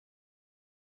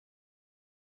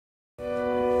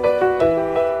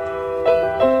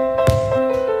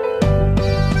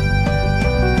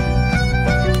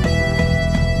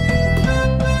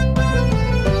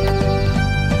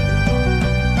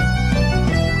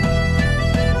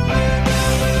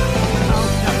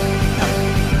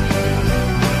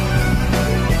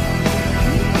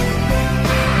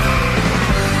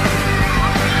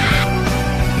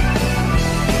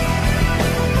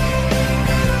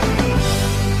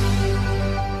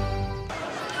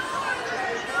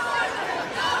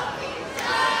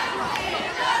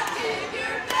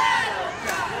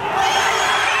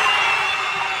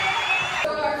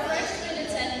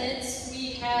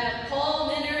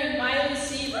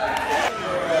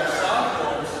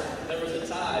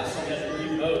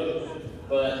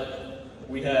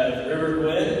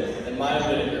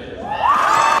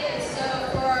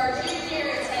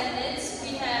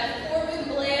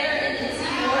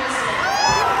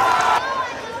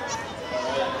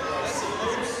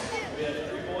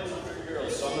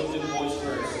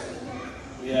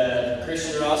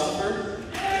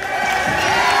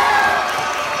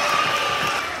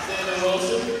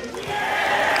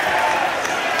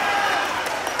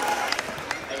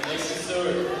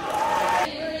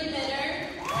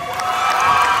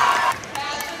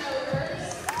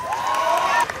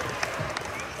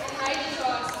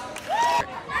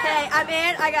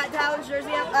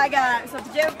I got some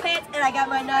pajama pants and I got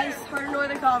my nice Herd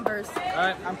Northern Converse.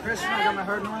 Alright, I'm Christian. I got my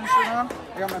Herd Northern shirt on.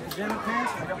 I got my pajama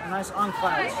pants. I got my nice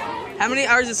unclouds. How many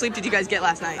hours of sleep did you guys get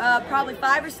last night? Probably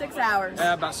 5 or 6 hours.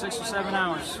 About 6 or 7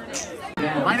 hours.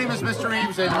 My name is Mr.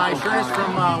 Reeves and my shirt is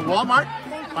from Walmart.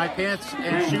 My pants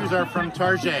and shoes are from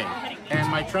Target. And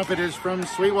my trumpet is from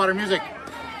Sweetwater Music.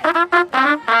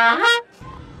 I'm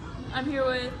here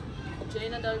with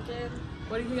Jana Duncan.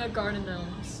 What do you think of garden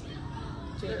gnomes?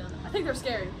 Jana. I think they're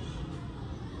scary.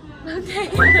 Okay.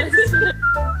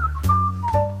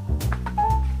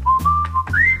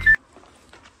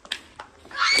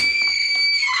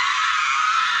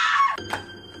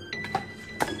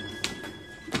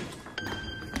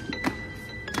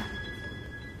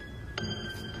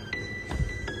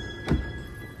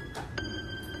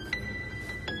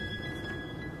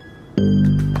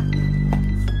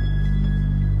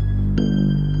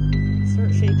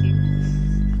 Start shaking.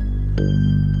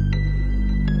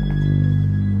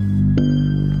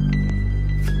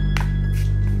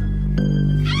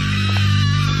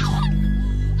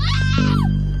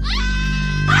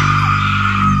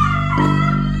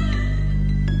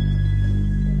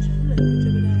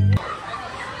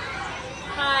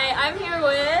 Hi, I'm here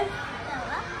with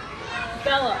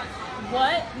Bella.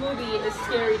 What movie is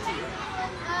scary to you?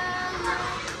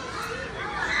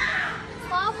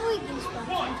 Probably Goosebumps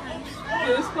sometimes.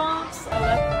 Goosebumps? Oh,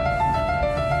 that's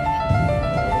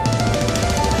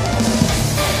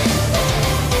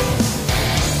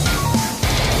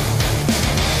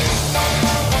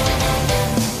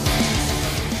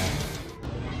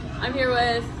I'm here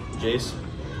with Jace.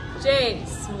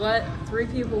 Jace. What 3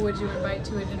 people would you invite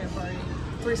to a dinner party?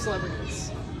 3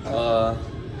 celebrities.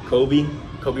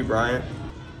 Kobe Bryant,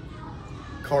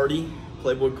 Cardi,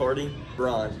 Playboy Cardi,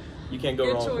 Bron. You can't go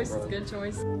Good wrong choice. with Bron. Good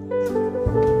choice.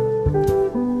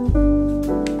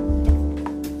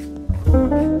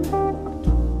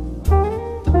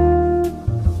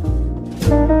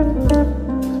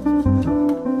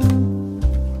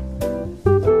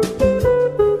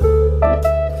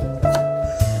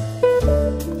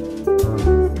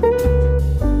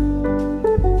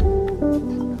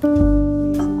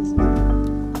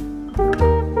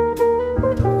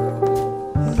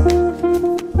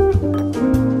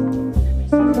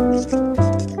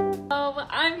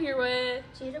 I'm here with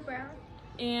Jada Brown.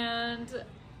 and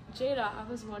Jada. I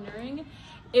was wondering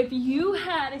if you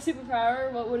had a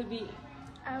superpower, what would it be?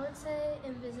 I would say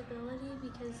invisibility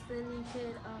because then you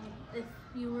could, if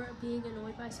you were being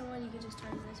annoyed by someone, you could just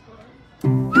turn invisible.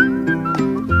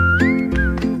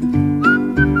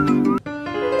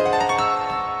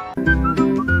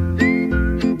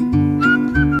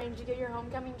 Did you get your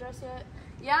homecoming dress yet?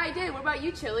 Yeah, I did. What about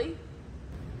you, Chili?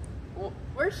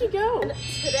 Where'd she go?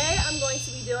 Today I'm going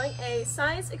to be doing a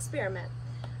science experiment.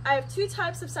 I have 2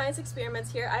 types of science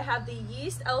experiments here. I have the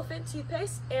yeast elephant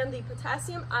toothpaste and the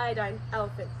potassium iodine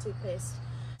elephant toothpaste.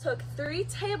 Took 3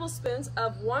 tablespoons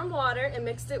of warm water and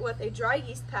mixed it with a dry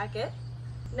yeast packet.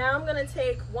 Now I'm going to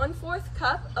take 1/4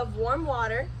 cup of warm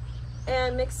water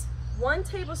and mix 1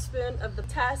 tablespoon of the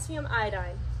potassium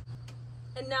iodine.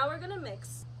 And now we're going to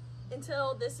mix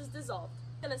until this is dissolved.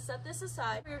 I'm going to set this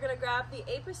aside. We're going to grab the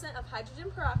 8% of hydrogen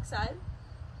peroxide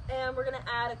and we're going to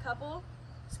add a couple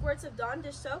squirts of Dawn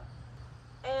dish soap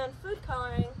and food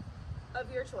coloring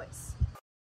of your choice.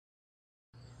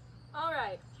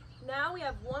 Alright, now we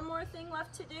have one more thing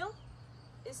left to do,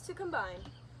 is to combine.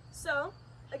 So,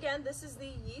 again, this is the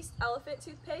yeast elephant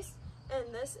toothpaste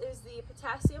and this is the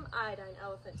potassium iodine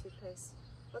elephant toothpaste.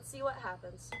 Let's see what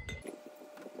happens.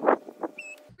 The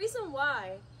reason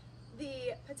why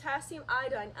the potassium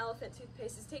iodine elephant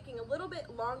toothpaste is taking a little bit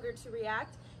longer to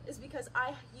react is because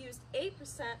I used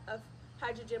 8% of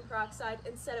hydrogen peroxide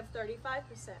instead of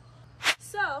 35%.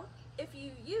 So, if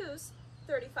you use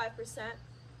 35%,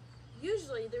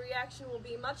 usually the reaction will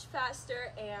be much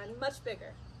faster and much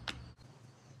bigger.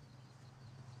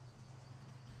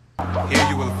 Here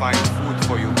you will find food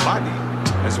for your body,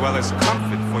 as well as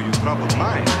comfort for your troubled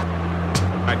mind.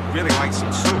 I'd really like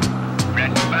some soup.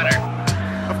 Bread and butter.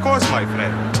 Of course, my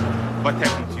friend. What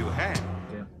happened to your hand?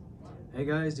 Yeah. Hey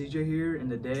guys, DJ here, and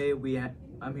today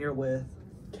I'm here with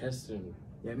Keston.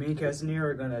 Yeah, me and Keston here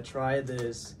are gonna try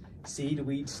this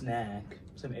seaweed snack,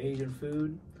 some Asian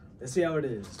food. Let's see how it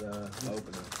is. I'm gonna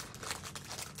open it.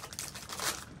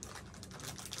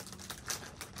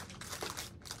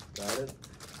 Got it.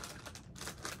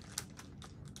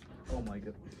 Oh my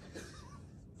god.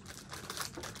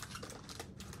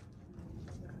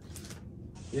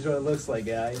 Here's what it looks like,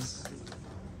 guys.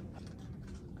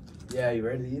 Yeah, you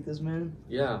ready to eat this, man?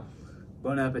 Yeah.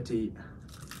 Bon appetit.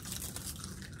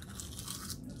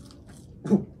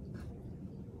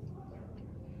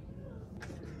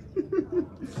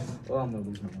 Well, I'm gonna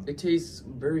lose my mind. It tastes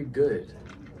very good.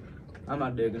 I'm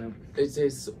not digging them. It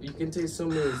tastes, you can taste so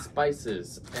many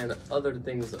spices and other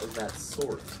things of that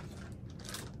sort.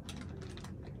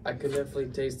 I could definitely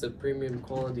taste the premium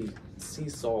quality sea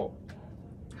salt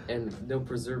and no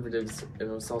preservatives,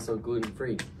 and it's also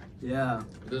gluten-free. Yeah.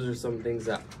 Those are some things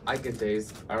that I could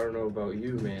taste. I don't know about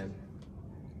you, man.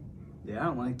 Yeah, I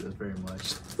don't like this very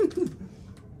much.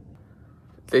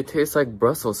 They taste like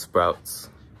Brussels sprouts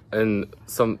and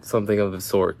something of the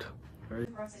sort.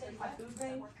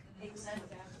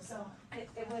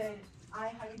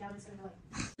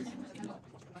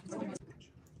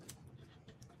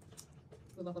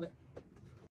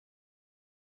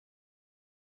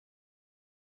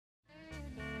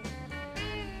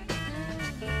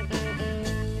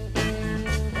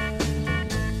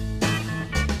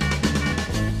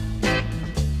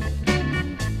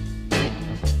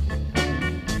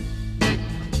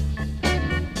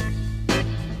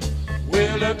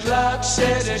 Well, the clock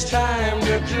says it's time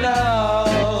to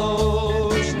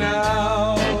close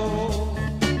now.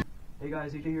 Hey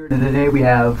guys, EJ here. And today we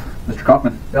have Mr.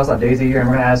 Kaufman. We also have Daisy here, and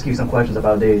we're going to ask you some questions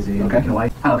about Daisy. Okay.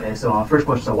 Okay, so first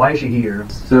question, so why is she here?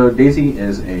 So Daisy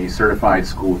is a certified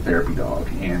school therapy dog,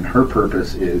 and her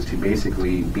purpose is to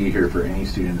basically be here for any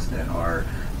students that are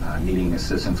needing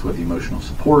assistance with emotional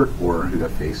support, or who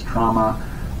have faced trauma,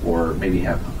 or maybe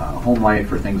have home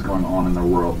life or things going on in their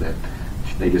world that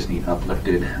they just need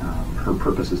uplifted. Her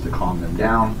purpose is to calm them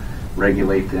down,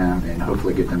 regulate them, and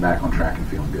hopefully get them back on track and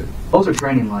feeling good. What was her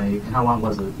training like? How long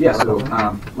was it? Yeah, so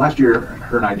last year,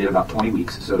 her and I did about 20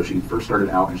 weeks. So she first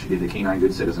started out and she did the Canine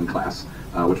Good Citizen class,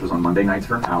 which was on Monday nights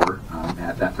for an hour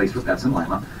at that place for pets in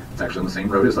Lima. It's actually on the same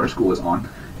road as our school is on.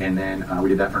 And then we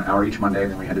did that for an hour each Monday,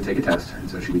 and then we had to take a test, and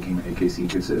so she became an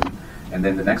AKC Good Citizen. And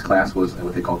then the next class was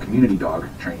what they call community dog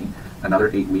training, another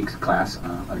 8 weeks class,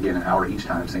 again an hour each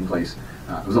time, same place.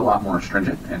 It was a lot more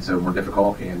stringent and so more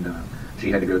difficult, and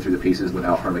she had to go through the paces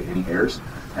without hardly any errors.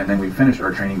 And then we finished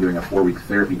our training doing a 4-week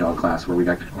therapy dog class where we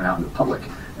went out into the public.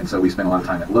 And so we spent a lot of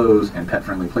time at Lowe's and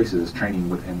pet-friendly places training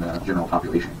within the general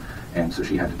population. And so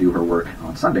she had to do her work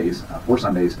on Sundays, 4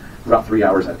 Sundays, about 3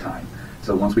 hours at a time.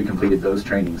 So once we completed those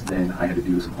trainings, then I had to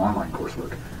do some online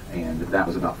coursework. And that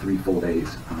was about 3 full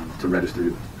days to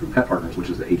register through Pet Partners, which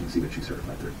is the agency that she's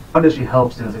certified through. How does she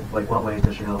help students? Like, what way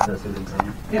does she help the students?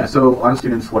 Yeah, so a lot of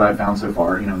students, what I've found so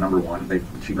far, number one,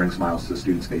 she brings smiles to the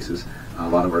students' faces. A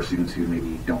lot of our students who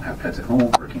maybe don't have pets at home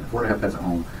or can't afford to have pets at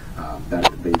home,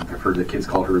 I've heard the kids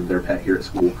call her their pet here at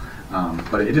school.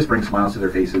 But it just brings smiles to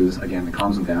their faces. Again, it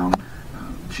calms them down.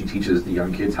 She teaches the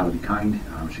young kids how to be kind.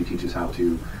 She teaches how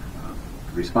to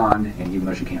respond, and even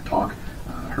though she can't talk,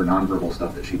 her nonverbal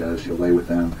stuff that she does, she'll lay with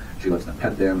them, she lets them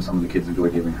pet them, some of the kids enjoy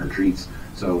giving her treats.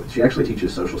 So she actually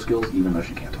teaches social skills even though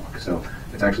she can't talk. So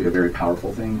it's actually a very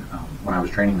powerful thing. When I was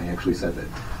training, they actually said that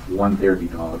 1 therapy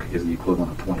dog is the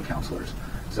equivalent of 20 counselors.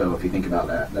 So if you think about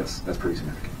that, that's pretty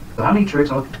significant. So how many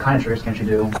tricks, what kind of tricks can she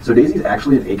do? So Daisy's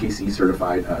actually an AKC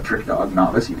certified trick dog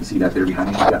novice. You can see that there behind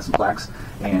me, she's got some plaques.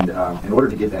 And in order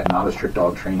to get that novice trick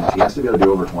dog training, she has to be able to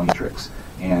do over 20 tricks.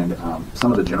 And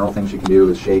some of the general things she can do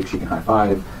is shake, she can high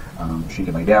five, she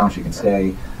can lay down, she can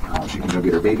stay, she can go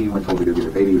get her baby when told to go get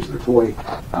her baby, which is her toy.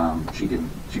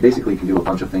 She basically can do a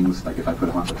bunch of things, like if I put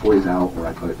a bunch of toys out or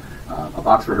I put a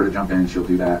box for her to jump in, she'll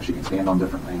do that. She can stand on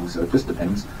different things, so it just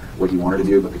depends what you want her to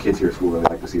do, but the kids here at school really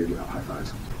like to see her give out high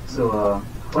fives. So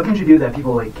what can she do that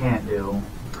people can't do?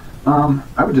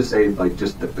 I would just say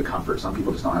just the comfort. Some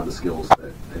people just don't have the skills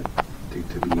to be,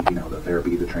 the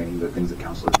therapy, the training, the things that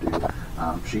counselors do.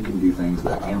 She can do things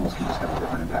that animals can just have a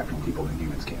different impact on people than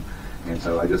humans can. And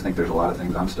so I just think there's a lot of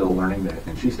things I'm still learning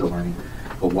and she's still learning,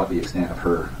 but what the extent of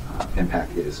her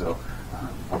impact is. So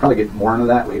I'll probably get more into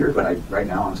that later, but right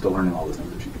now I'm still learning all the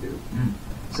things that she can do.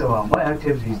 So what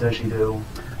activities does she do?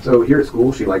 So here at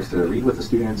school, she likes to read with the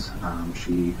students.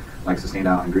 She likes to stand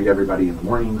out and greet everybody in the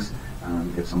mornings.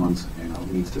 If someone's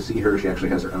needs to see her, she actually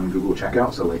has her own Google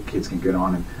checkout, so kids can get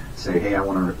on and say, hey, I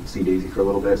want to see Daisy for a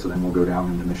little bit. So then we'll go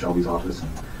down into Miss Shelby's office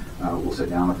and we'll sit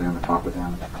down with them and talk with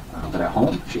them. But at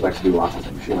home, she likes to do lots of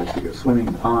things. She likes to go swimming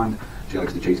in the pond. She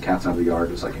likes to chase cats out of the yard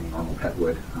just like any normal pet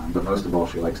would. But most of all,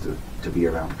 she likes to be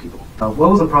around people. What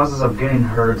was the process of getting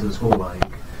her to the school like?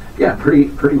 Yeah,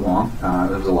 pretty long.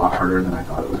 It was a lot harder than I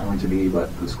thought it was going to be,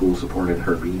 but the school supported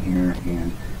her being here,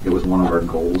 and it was one of our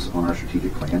goals on our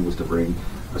strategic plan was to bring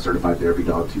a certified therapy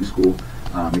dog to school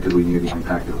because we knew the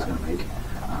impact it was going to make.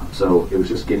 So it was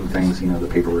just getting things, the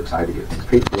paperwork side to get things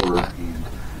paid for,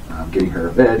 and getting her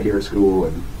a bed here at school,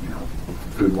 and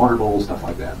food and water bowls, stuff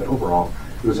like that. But overall,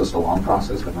 it was just a long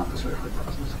process, but not necessarily a quick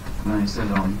process. Nice.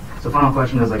 And so final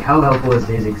question is how helpful is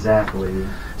Daisy exactly?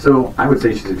 So I would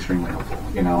say she's extremely helpful.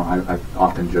 You know, I've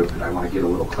often joked that I want to get a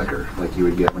little clicker like you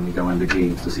would get when you go into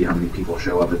games to see how many people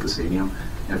show up at the stadium.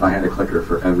 If I had a clicker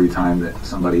for every time that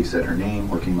somebody said her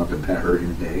name or came up and pet her in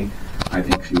a day, I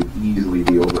think she would easily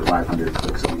be over 500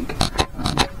 clicks a week,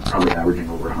 probably averaging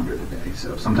over 100 a day.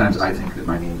 So sometimes I think that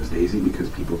my name is Daisy because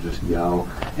people just yell,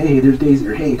 "Hey, there's Daisy,"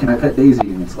 or "Hey, can I pet Daisy?"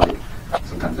 And it's like,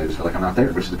 sometimes I just feel like I'm not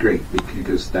there, which is great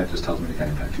because that just tells me the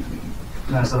kind of impact she's making.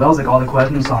 Yeah, so that was like all the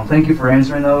questions. Thank you for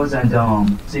answering those, and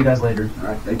see you guys later. All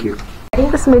right, thank you. I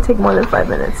think this may take more than 5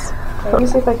 minutes. Let me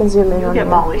see if I can zoom in on Get it.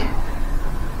 Molly.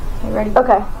 Okay, ready?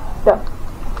 Okay, go.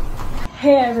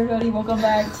 Hey everybody, welcome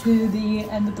back to the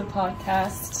end of the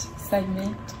podcast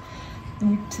segment.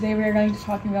 Today we are going to be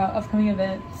talking about upcoming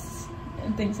events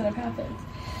and things that have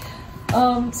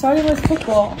happened. Starting with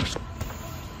football.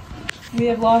 We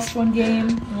have lost one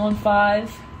game, won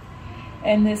 5.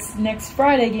 And this next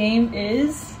Friday game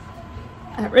is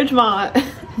at Ridgemont.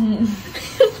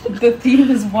 The theme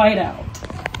is whiteout.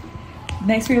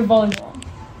 Next we have volleyball.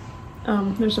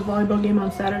 There's a volleyball game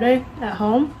on Saturday at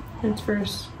home. It's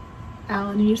versus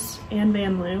Allen East and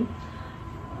Van Loon.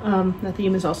 The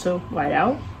theme is also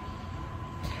whiteout.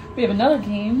 We have another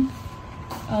game,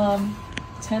 10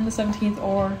 the 17th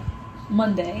or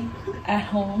Monday at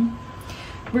home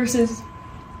versus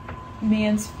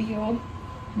Mansfield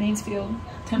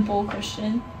Temple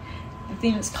Christian. The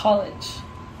theme is college.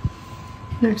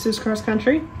 Next is cross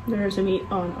country. There is a meet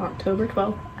on October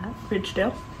 12th at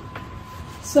Ridgedale.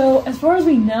 So as far as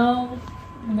we know,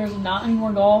 there's not any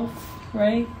more golf,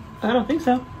 right? I don't think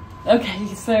so. Okay,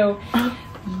 so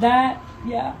that's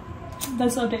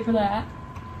the update for that.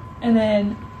 And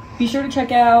then be sure to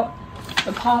check out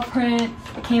the paw print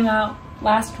that came out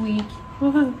last week.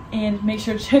 Woohoo. And make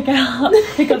sure to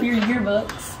pick up your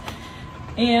yearbooks.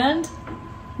 And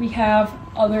we have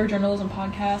other journalism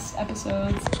podcast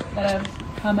episodes that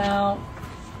have come out.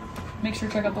 Make sure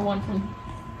to check out the one from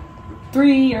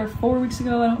 3 or 4 weeks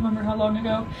ago. I don't remember how long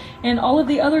ago. And all of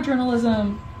the other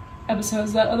journalism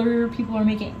episodes that other people are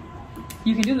making.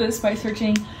 You can do this by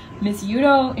searching Miss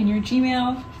Yudo in your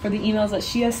Gmail for the emails that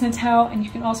she has sent out, and you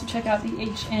can also check out the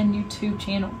HN YouTube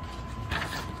channel.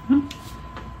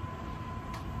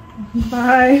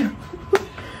 Bye.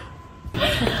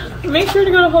 Make sure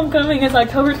to go to homecoming. It's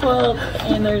October 12th,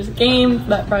 and there's a game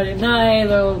that Friday night.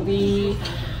 There will be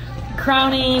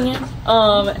crowning,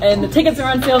 and the tickets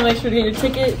are on sale. Make sure to get your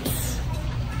tickets.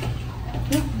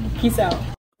 Peace out.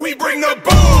 We bring the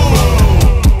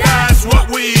boom. That's what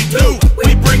we do.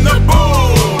 We bring the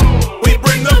boom. We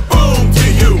bring the